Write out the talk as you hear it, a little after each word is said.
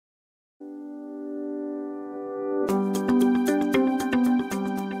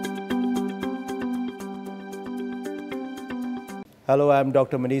Hello, I am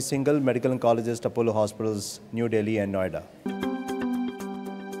Dr. Manish Singhal, medical oncologist, Apollo Hospitals, New Delhi and Noida.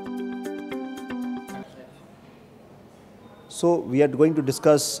 So we are going to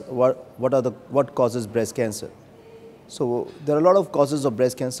discuss what causes breast cancer. So there are a lot of causes of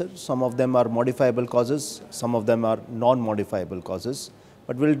breast cancer. Some of them are modifiable causes, some of them are non-modifiable causes.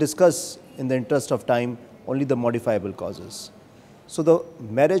 But we'll discuss, in the interest of time, only the modifiable causes. So the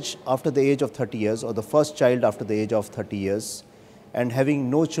marriage after the age of 30 years or the first child after the age of 30 years and having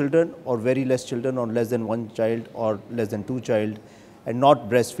no children or very less children or less than one child or less than two child and not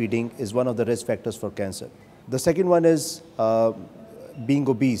breastfeeding is one of the risk factors for cancer. The second one is being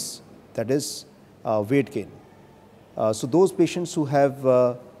obese, that is weight gain. So those patients who have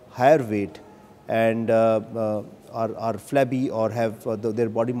higher weight and are flabby or have their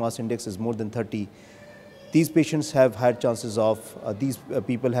body mass index is more than 30, these patients have higher chances of,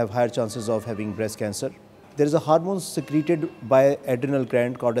 people have higher chances of having breast cancer. There is a hormone secreted by adrenal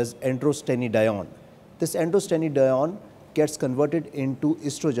gland called as androstenedione. This androstenedione gets converted into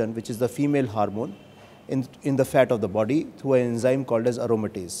estrogen, which is the female hormone, in the fat of the body through an enzyme called as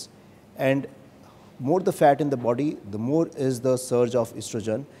aromatase. And more the fat in the body, the more is the surge of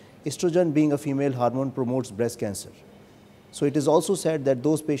estrogen. Estrogen, being a female hormone, promotes breast cancer. So it is also said that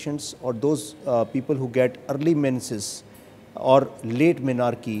those patients or those people who get early menses or late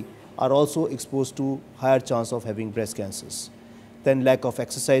menarche are also exposed to higher chance of having breast cancers. Then lack of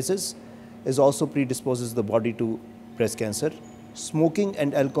exercises is also predisposes the body to breast cancer. Smoking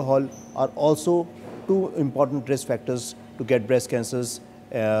and alcohol are also two important risk factors to get breast cancers,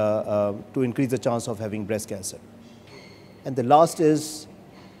 to increase the chance of having breast cancer. And the last is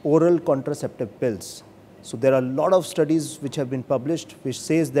oral contraceptive pills. So there are a lot of studies which have been published which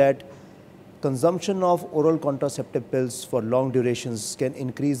says that consumption of oral contraceptive pills for long durations can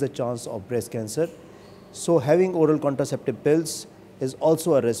increase the chance of breast cancer. So having oral contraceptive pills is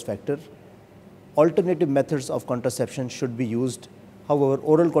also a risk factor. Alternative methods of contraception should be used. However,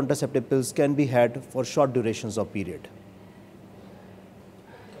 oral contraceptive pills can be had for short durations of period.